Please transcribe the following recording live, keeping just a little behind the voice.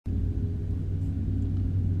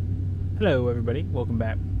Hello everybody, welcome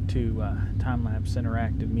back to Time-Lapse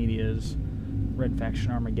Interactive Media's Red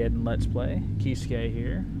Faction Armageddon Let's Play. Kisuke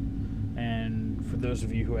here, and for those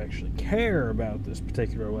of you who actually care about this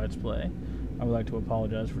particular Let's Play, I would like to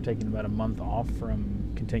apologize for taking about a month off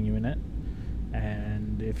from continuing it,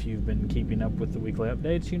 and if you've been keeping up with the weekly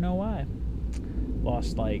updates, you know why.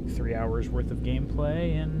 Lost like 3 hours worth of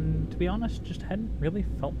gameplay, and to be honest, just hadn't really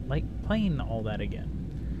felt like playing all that again.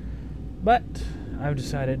 But I've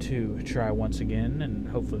decided to try once again, and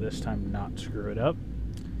hopefully this time not screw it up.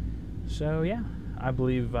 So yeah, I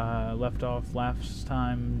believe I left off last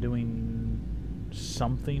time doing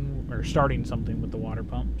something, or starting something with the water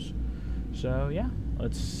pumps. So yeah,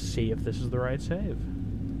 let's see if this is the right save.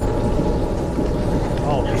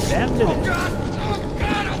 Oh, damn it! Oh God! Oh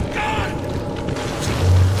God! Oh God!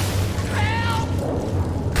 Help!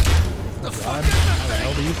 The fuck is How the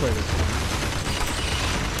hell do you play this game?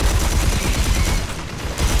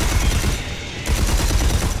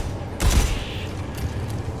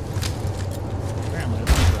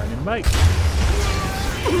 Bike.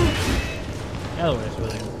 The other way is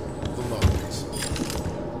with him. The lungs.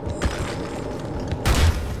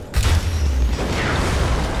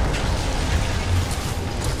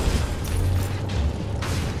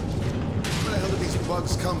 Where the hell did these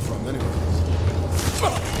bugs come from, anyways?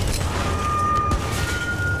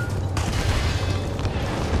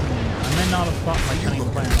 I may not have thought my cunning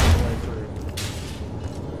plan all the way through.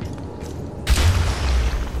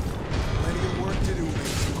 Plenty of work to do.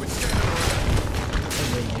 Quit standing around.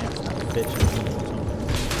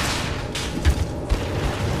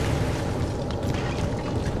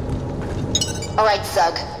 Alright,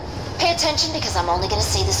 Zug. Pay attention because I'm only gonna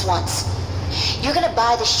say this once. You're gonna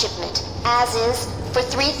buy the shipment, as is, for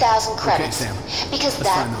 3,000 credits. Okay, Sam. Because Let's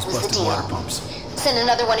find that those was the busted water deal. pumps. Send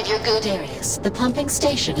another one of your good... Darius, the pumping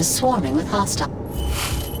station is swarming with hostiles.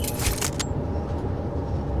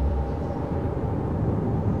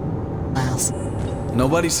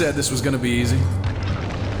 Nobody said this was gonna be easy.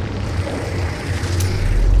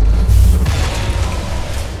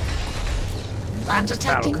 I'm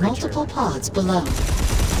detecting multiple pods below.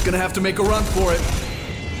 Gonna have to make a run for it.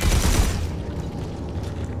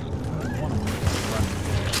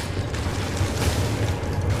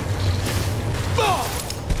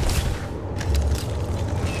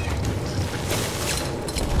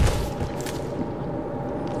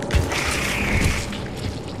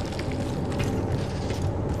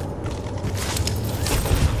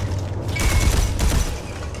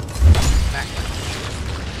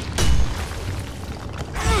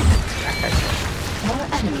 More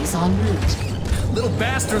enemies en route. Little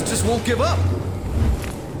bastards just won't give up.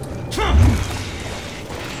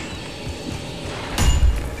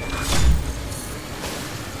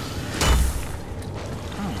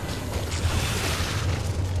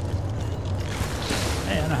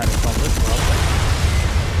 Hey, I know how to solve this problem.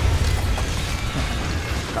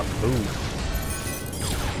 Kaboom.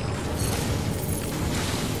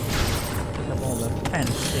 Pick up all the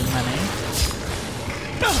fancy money.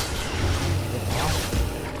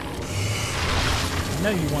 I know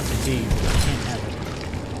you want the deed, but I can't have it.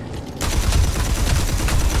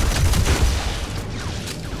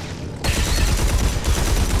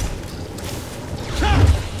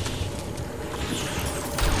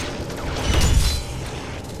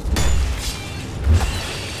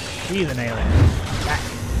 He's an alien.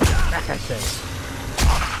 Back I say.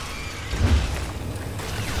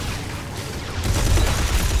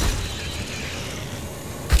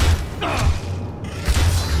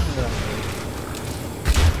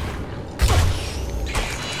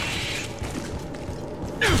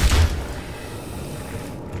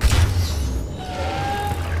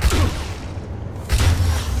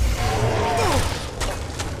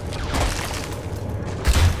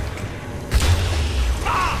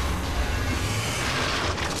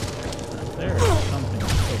 There is something so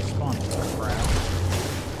spawning so crap.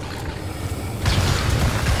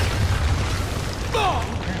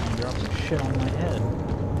 Apparently dropping shit on my head.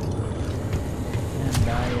 And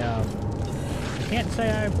I can't say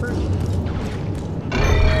I approve.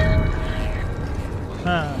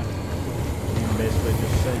 And basically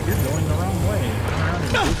just said, you're going the wrong way. Turn around and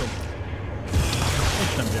do the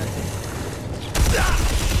next objective.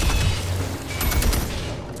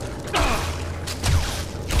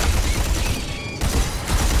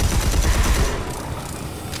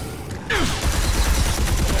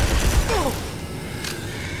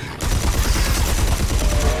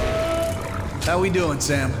 How we doing,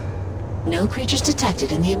 Sam? No creatures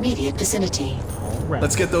detected in the immediate vicinity. All right.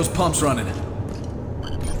 Let's get those pumps running.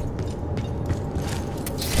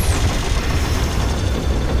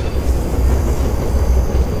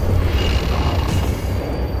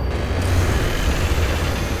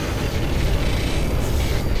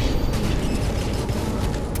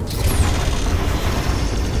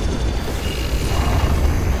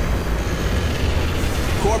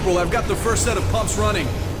 Corporal, I've got the first set of pumps running.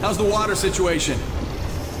 How's the water situation?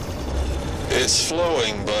 It's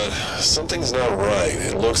flowing, but something's not right.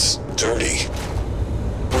 It looks dirty.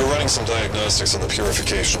 We're running some diagnostics on the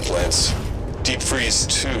purification plants. Deep Freeze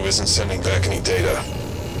 2 isn't sending back any data.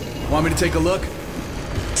 Want me to take a look?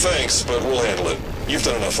 Thanks, but we'll handle it. You've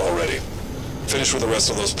done enough already. Finish with the rest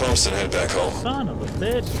of those pumps and head back home. Son of a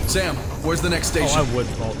bitch. Sam, where's the next station? Oh, I would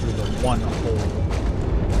fall through the one hole.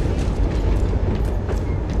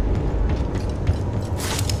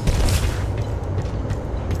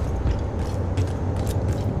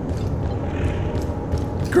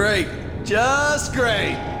 Great. Just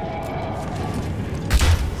great.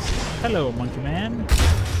 Hello, monkey man.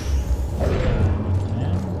 Monkey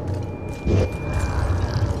man.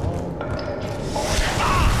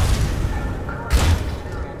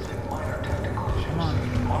 Come on.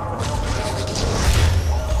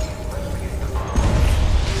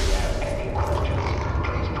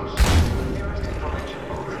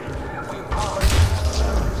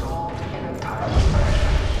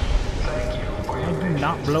 I do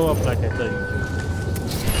not blow up like I tell you to.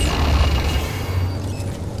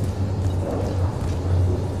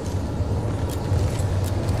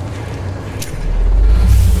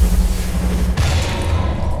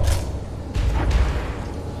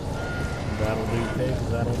 That'll do, pigs,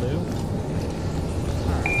 that'll do.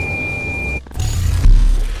 Alright.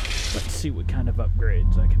 Let's see what kind of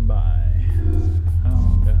upgrades I can buy.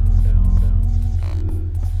 Down.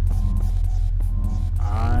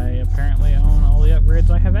 I apparently own all the upgrades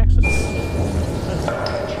I have access to. That's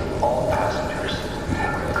all passengers.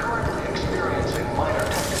 We're currently experiencing minor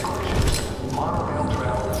technical issues. Monorail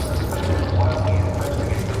travel is suspended while we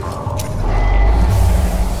investigate the problem.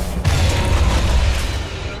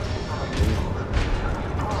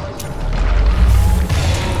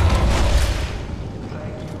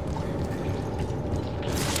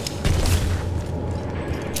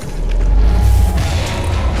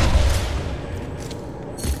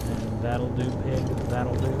 That'll do, pig.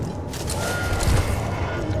 That'll do.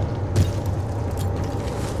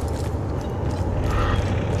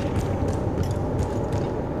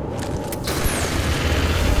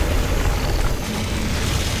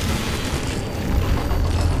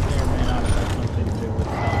 May or may not have something to do with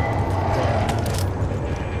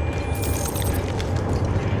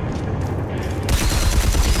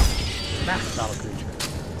that's not a creature.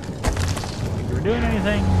 I don't think you were doing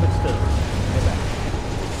anything, but still. Get back.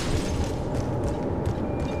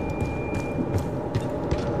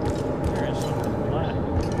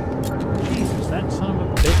 That son of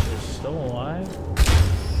a bitch is still alive?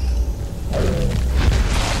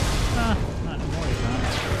 Ah, not anymore, he's not.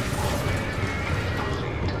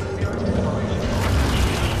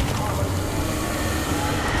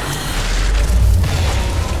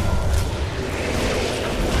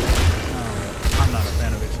 Oh, I'm not a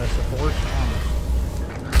fan of excessive force, honestly.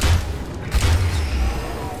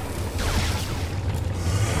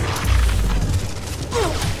 You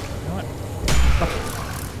know what?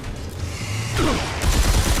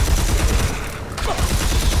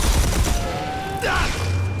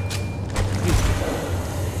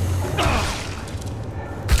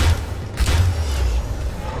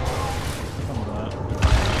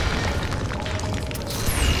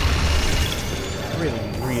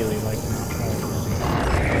 Really like not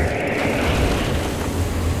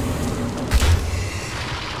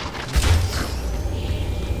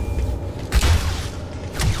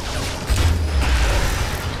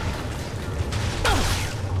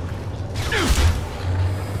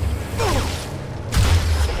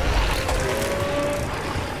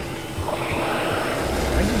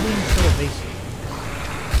Why are you being so evasive?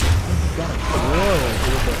 You've got a whoa,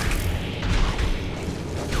 dude.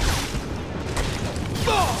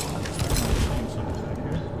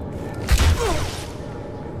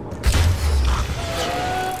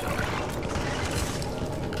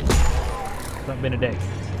 It's been a day.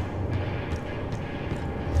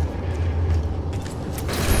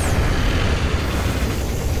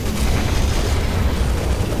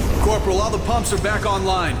 Corporal, all the pumps are back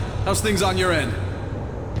online. How's things on your end?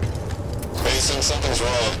 Mason, something's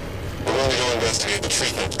wrong. We're going to go investigate the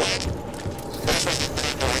treatment plant.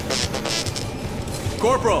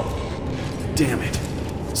 Corporal! Damn it.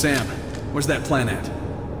 Sam, where's that plant at?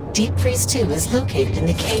 Deep Freeze 2 is located in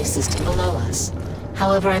the cave system below us.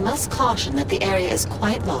 However, I must caution that the area is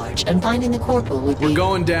quite large, and finding the corporal would be... We're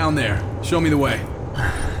going down there. Show me the way.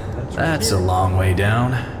 That's a long way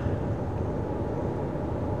down.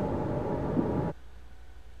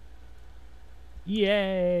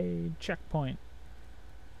 Yay! Checkpoint.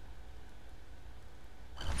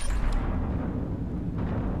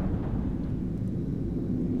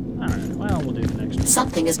 Well, we'll do the next one.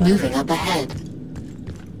 Something is moving up ahead.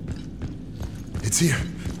 It's here.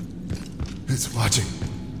 It's watching.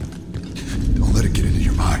 Don't let it get into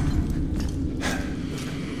your mind.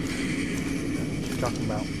 What you talking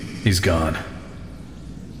about? He's gone.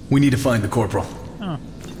 We need to find the corporal. Oh.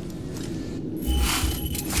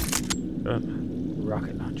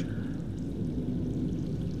 Rocket launcher.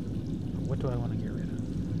 What do I want to get rid of?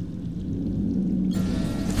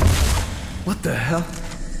 What the hell?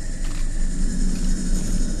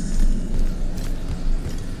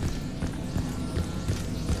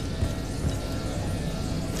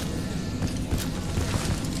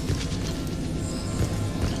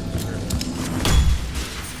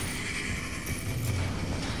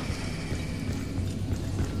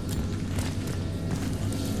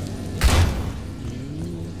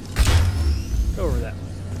 Go over that way.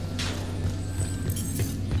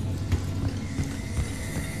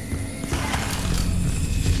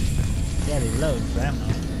 Daddy loves ammo.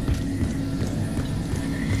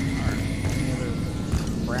 Alright, any other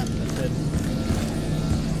crap that said?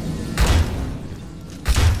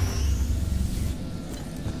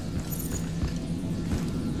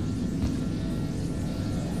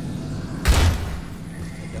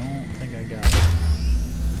 I don't think I got it.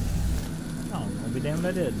 Oh, I'll be damned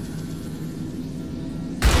I did.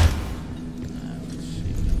 Let's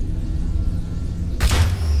see.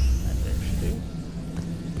 That there should do.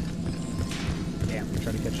 Damn,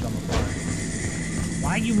 try to catch it on the fly.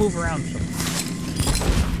 Why you move around so much?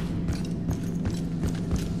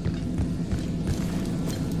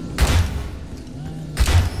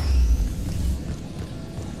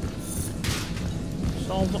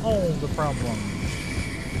 Solve all the problems.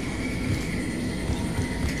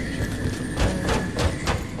 Check those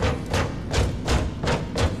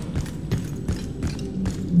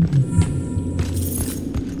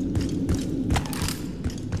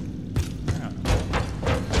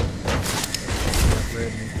up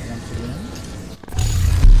there.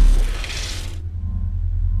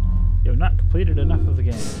 You've not completed enough of the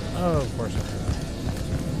game. Oh, of course I have.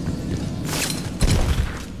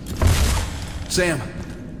 Sam,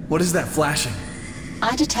 what is that flashing?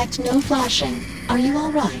 I detect no flashing. Are you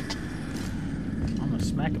all right? I'm gonna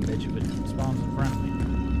smack a bitch if it spawns in front of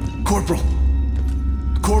me. Corporal!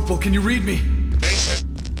 Corporal, can you read me?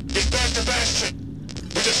 Nathan, get back to Bastion.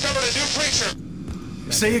 We discovered a new creature.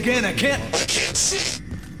 Say again, I can't. I can't see.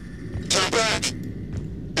 Turn back.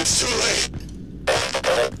 It's too late.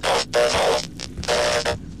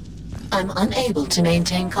 I'm unable to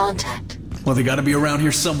maintain contact. Well, they gotta be around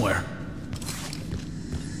here somewhere.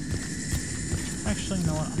 Actually, you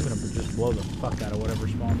know what? I'm gonna just blow the fuck out of whatever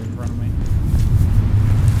spawns in front of me.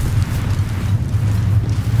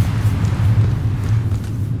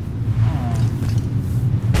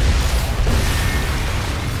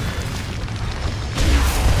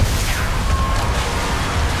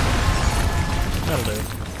 That'll do.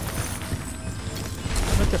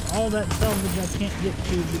 Look at all that salvage I can't get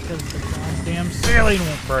to because the goddamn ceiling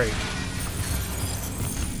won't break.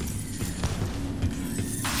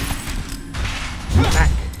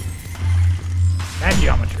 Back. Bad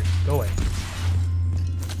geometry. Go away.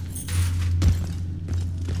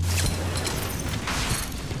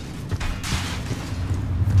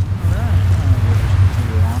 Alright. We'll just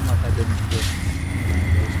continue on like I didn't just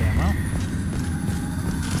waste ammo.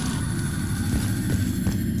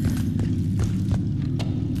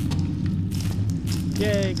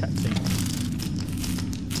 Yay, cutscene.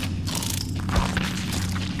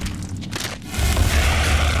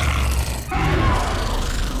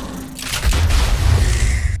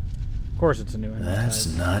 Of course it's a new enemy. That's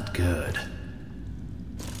not good.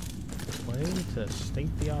 Way to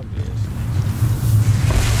state the obvious.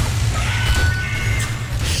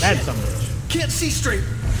 Bad son of a bitch. Can't see straight!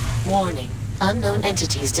 Warning. Unknown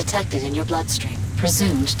entities detected in your bloodstream.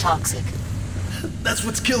 Presumed toxic. That's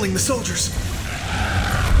what's killing the soldiers.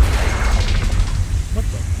 What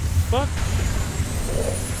the fuck?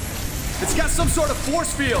 It's got some sort of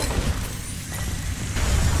force field.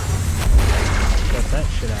 Got that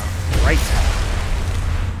shit out right now.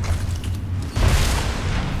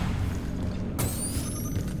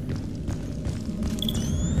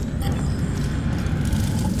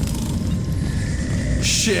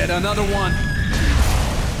 Shit, another one.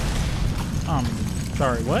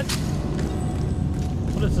 Sorry, what?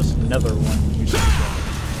 What is this another one you said?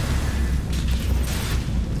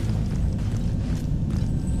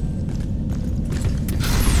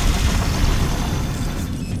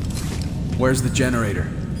 Where's the generator?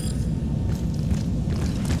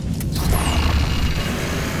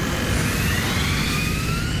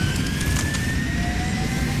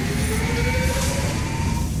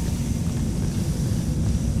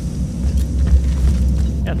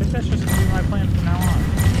 That's just gonna be my plan from now on.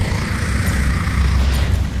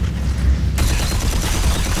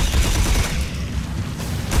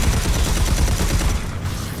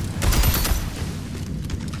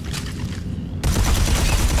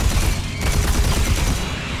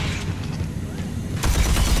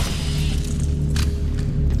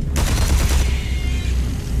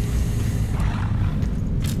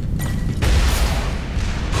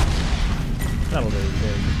 That'll do,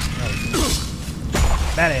 big.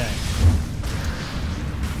 Bad alien.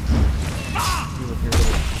 You with your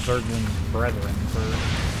little Zergling brethren first.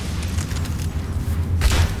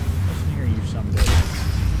 Listen here, you someday.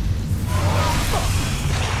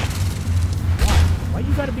 Why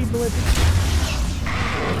you gotta be belligerent?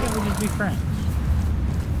 Why can't we just be friends?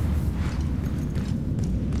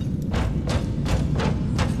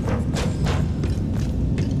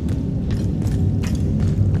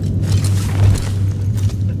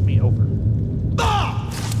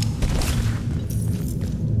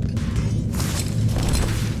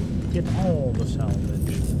 Get all the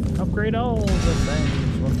salvage. Upgrade all the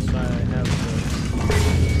things once I have the...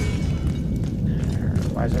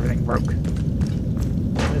 Why is everything broke?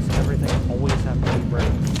 Why does everything always have to be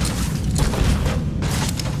broke?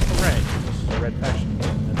 Oh, right, this is a red faction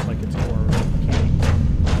game. That's like its core mechanic.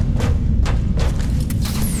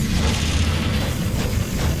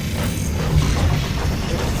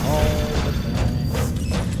 All the things.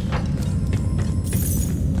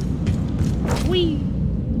 Whee!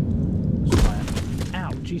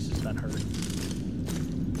 Ow, Jesus, that hurt.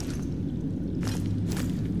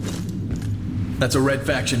 That's a red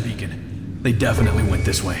faction beacon. They definitely went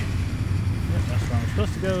this way. Yep, that's where I'm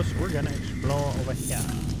supposed to go, so we're gonna explore over here.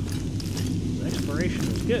 The exploration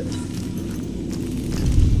is good.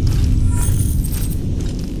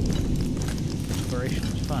 Exploration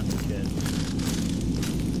is fun, kids.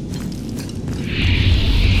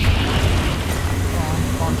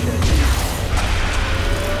 Come on, shit.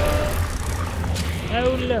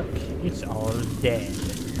 Oh look, it's all dead.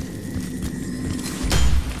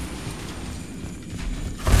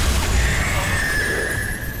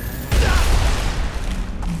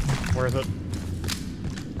 Worth it.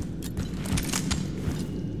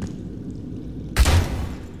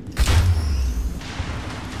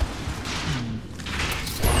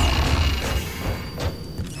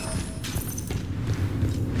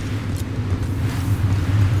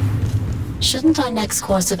 Shouldn't our next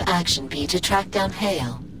course of action be to track down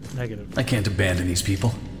Hale? Negative. I can't abandon these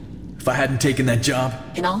people. If I hadn't taken that job...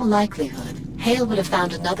 In all likelihood, Hale would have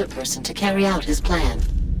found another person to carry out his plan.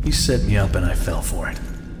 He set me up and I fell for it.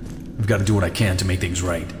 I've got to do what I can to make things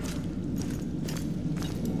right.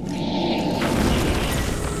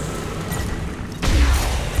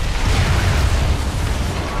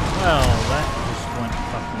 Well, that just went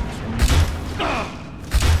fucking swimming.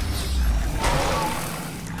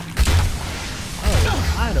 Oh,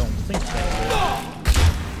 I don't think so.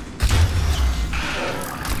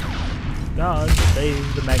 God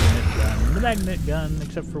save the magnet gun. The magnet gun,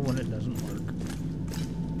 except for when it doesn't work.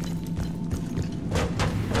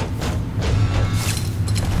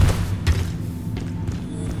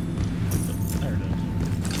 There it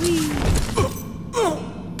is. Whee!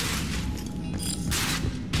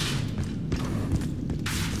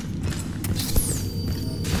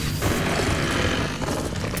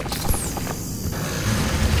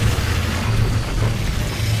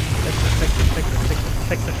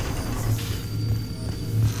 Fix it.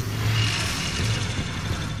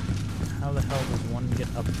 How the hell does one get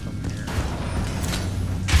up from here?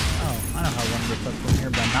 Oh, I know how one gets up from here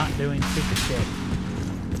by not doing stupid shit.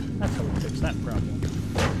 That's how we fix that problem.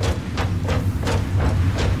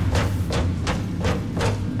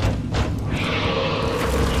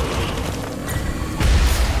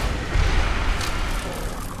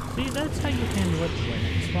 See, that's how you handle it when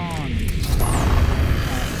it spawns.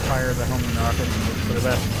 Fire the homing rocket and look for the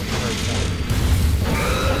best one.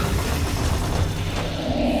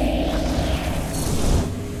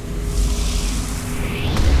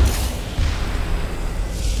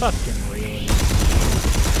 Fucking really.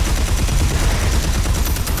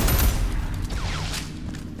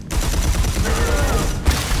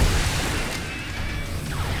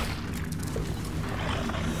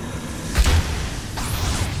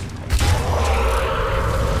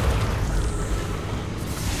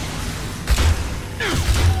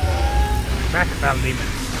 Back about demon.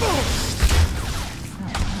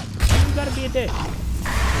 Why you gotta be a dick?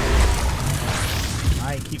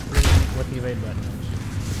 I keep forgetting what the evade button is.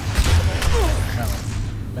 Oh,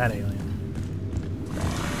 that alien.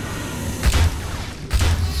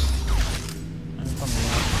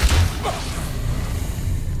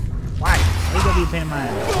 Why? AW be a pain in my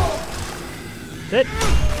ass. Sit.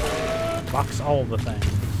 Box all the things.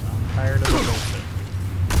 I'm tired of the bullshit.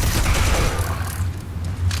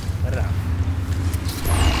 Let it out.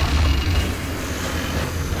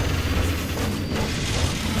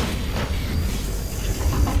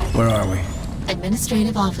 Where are we?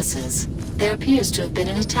 Administrative offices. There appears to have been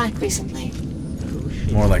an attack recently. Oh,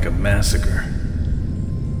 shit. More like a massacre.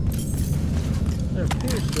 There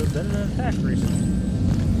appears to have been an attack recently.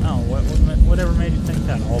 Oh, whatever made you think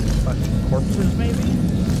that? All the fucking corpses, maybe?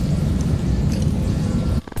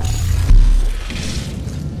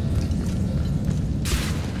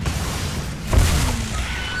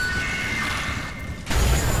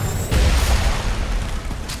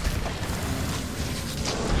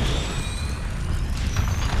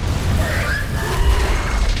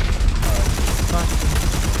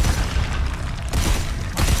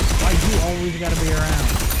 Always gotta be around.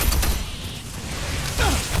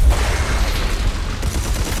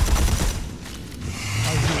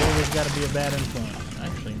 You always gotta be a bad influence.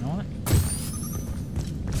 Actually, you know what?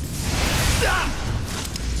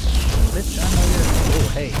 Bitch, I know you're. Oh,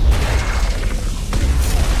 hey.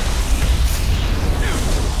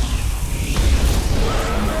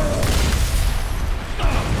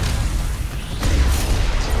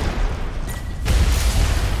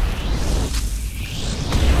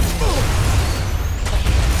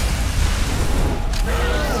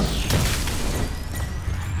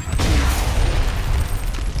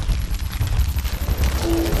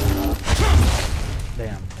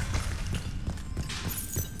 Damn.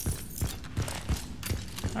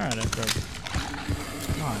 Alright, that's right.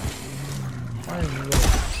 Come on. Why are you little...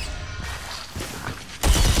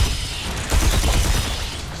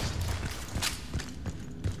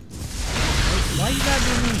 Why you gotta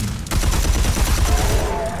be mean?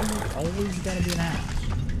 Always gotta be an ass.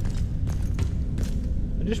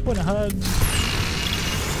 I just want a hug.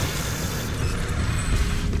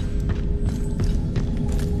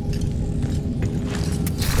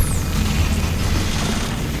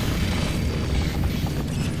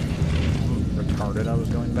 I was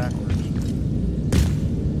going backwards.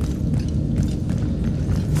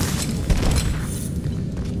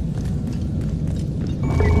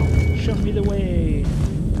 Show me the way.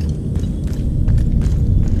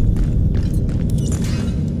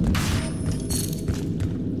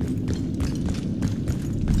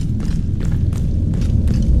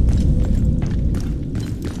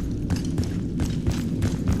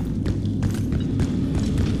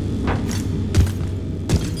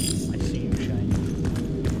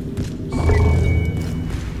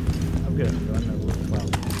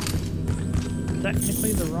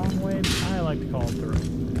 Technically the wrong way, I like to call it the road.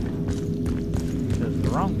 Because the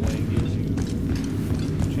wrong way gives you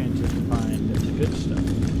chances to find the good stuff.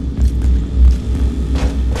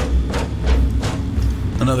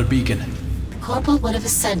 Another beacon. Corporal would have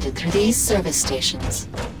ascended through these service stations.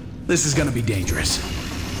 This is gonna be dangerous.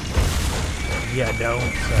 Yeah,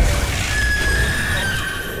 don't.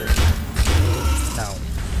 No.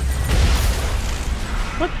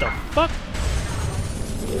 What the fuck?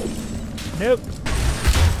 Nope.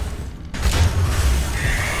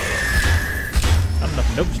 Not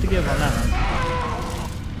enough notes to give on that one.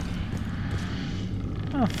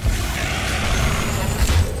 Huh.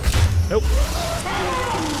 Nope.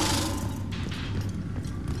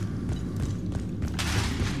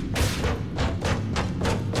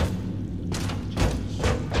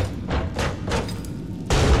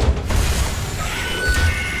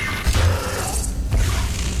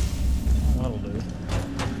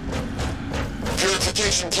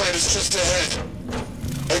 Plant is just ahead.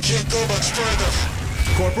 I can't go much further.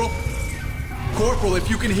 Corporal? Corporal, if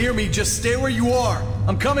you can hear me, just stay where you are.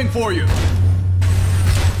 I'm coming for you.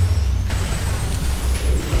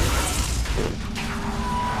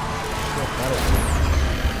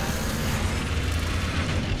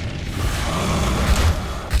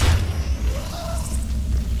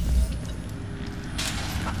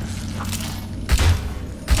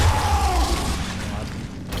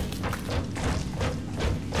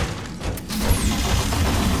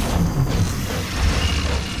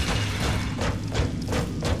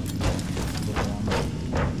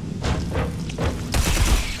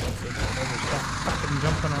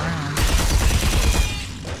 Jumping around.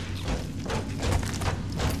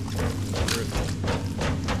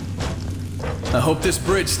 I hope this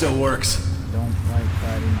bridge still works. Don't like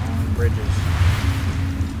fighting on bridges.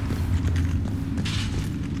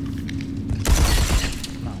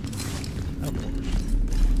 No. Of course.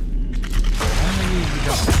 Only you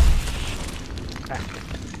don't. Back.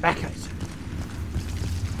 Back, I said.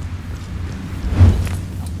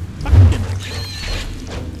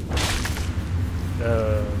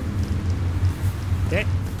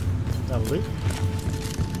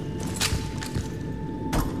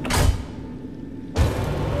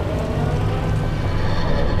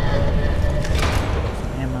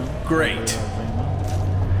 Great.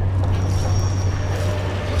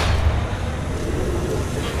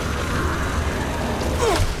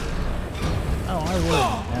 Oh, I would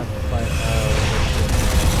have to fight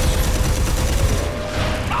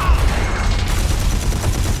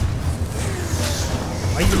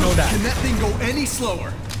why you know that? Can that thing go any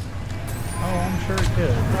slower? Oh, I'm sure it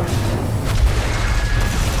could.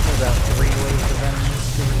 There's about 3 waves of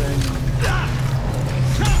enemies, give or take.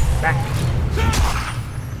 Back!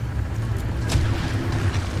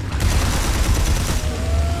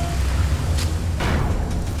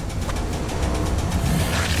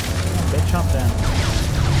 They chomp down.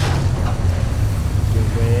 Good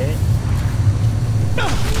way.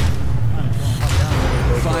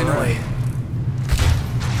 Finally.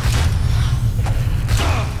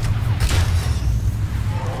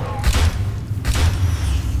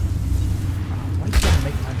 Why you gotta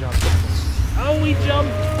make my job difficult? Oh, we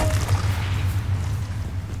jumped!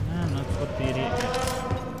 And that's what the idiot gets.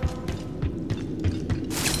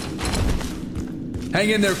 Hang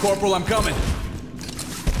in there, Corporal, I'm coming.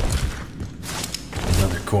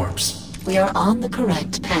 Another corpse. We are on the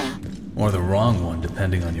correct path. Or the wrong one,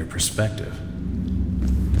 depending on your perspective.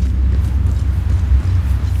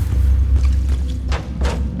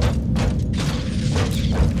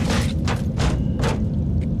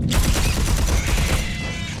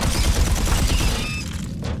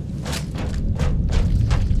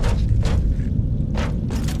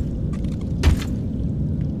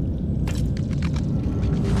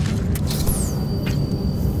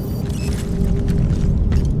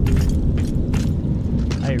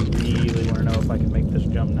 I really want to know if I can make this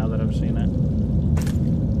jump now that I've seen it.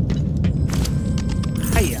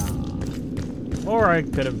 Hiya! Or I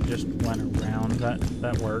could have just went around.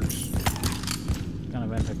 That works. Kind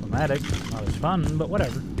of anticlimactic. Not as fun, but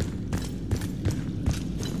whatever.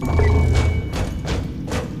 I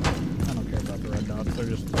don't care about the red dots. They're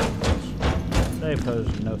just dots. They pose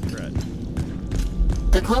no threat.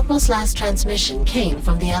 The Corporal's last transmission came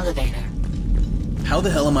from the elevator. How the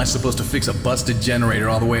hell am I supposed to fix a busted generator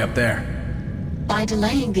all the way up there? By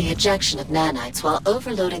delaying the ejection of nanites while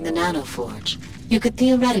overloading the nanoforge, you could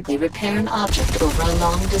theoretically repair an object over a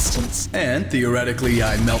long distance. And theoretically,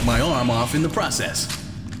 I melt my arm off in the process.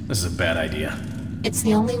 This is a bad idea. It's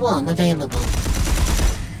the only one available.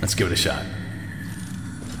 Let's give it a shot.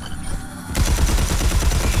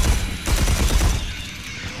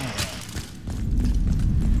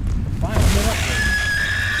 Fine, get up there.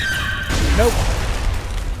 Nope.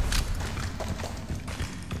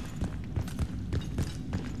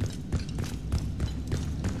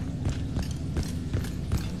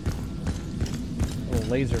 Little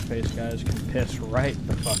laser face guys can piss right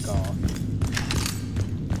the fuck off.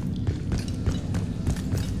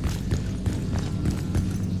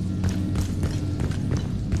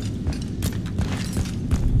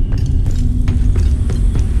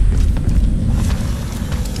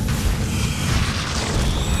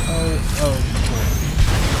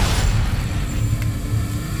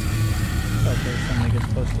 Okay, somebody gets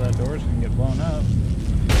close to that door, it's gonna get blown up.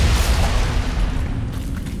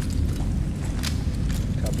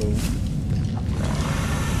 Kaboom.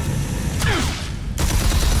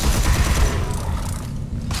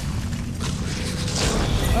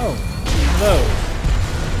 Oh, those.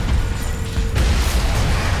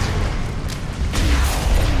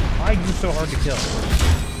 Why are you so hard to kill?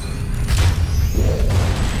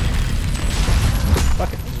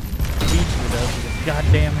 Fucking beats you though with a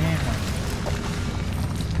goddamn hammer.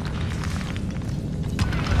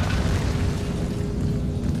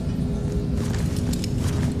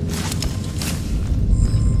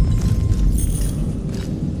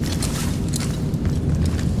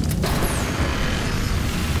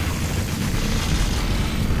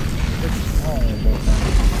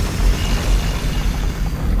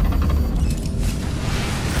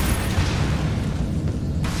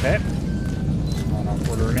 Okay. Not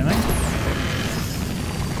awkward or anything.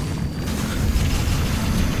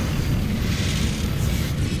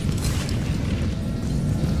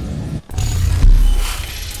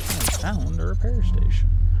 I found a repair station.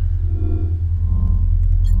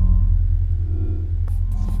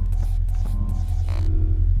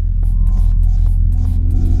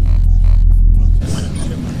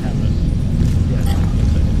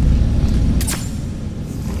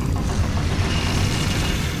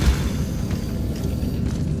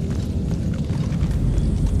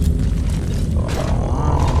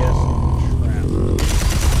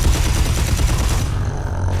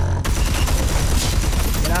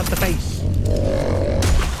 Out the face.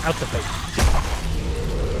 Out the face.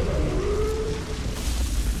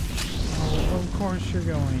 Oh, of course you're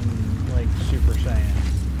going, like, Super Saiyan.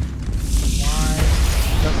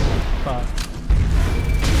 Fuck.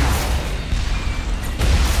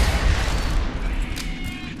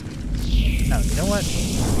 No, you know what?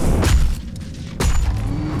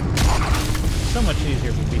 So much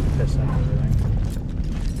easier to beat the piss out of everything.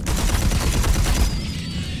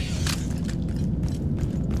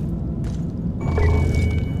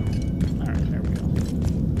 Alright, there we go.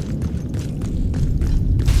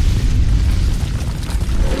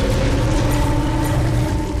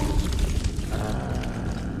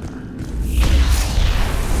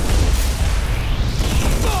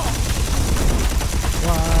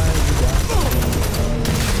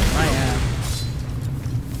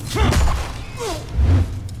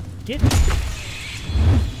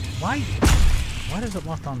 Why does it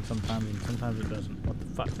lock on sometimes and sometimes it doesn't? What the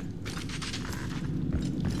fuck?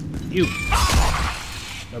 You!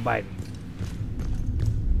 No biting.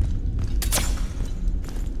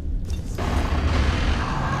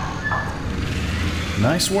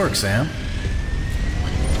 Nice work, Sam.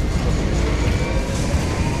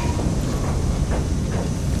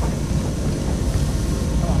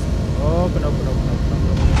 Come on. Open, open, open, open,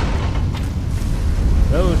 open.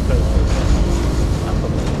 Those posters.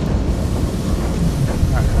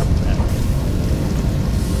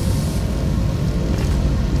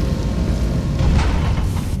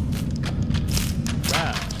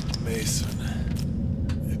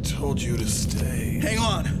 You to stay. Hang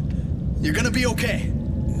on. You're gonna be okay.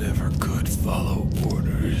 Never could follow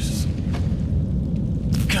orders.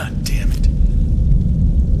 God damn it.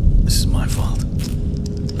 This is my fault.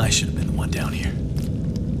 I should have been the one down here.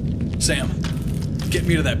 Sam, get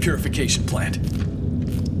me to that purification plant.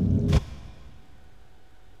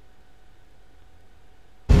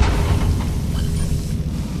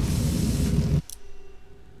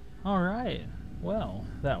 Alright. Well,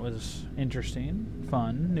 that was interesting,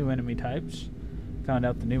 fun, new enemy types. Found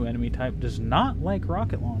out the new enemy type does not like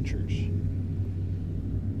rocket launchers.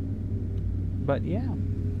 But yeah.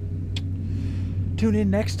 Tune in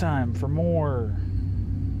next time for more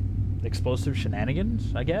explosive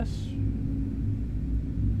shenanigans, I guess?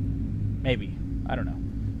 Maybe. I don't know.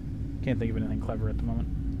 Can't think of anything clever at the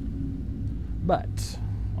moment. But,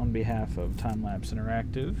 on behalf of Time Lapse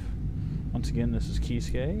Interactive, once again, this is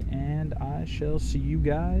Kisuke, and I shall see you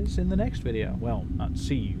guys in the next video. Well, not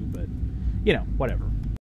see you, but, you know, whatever.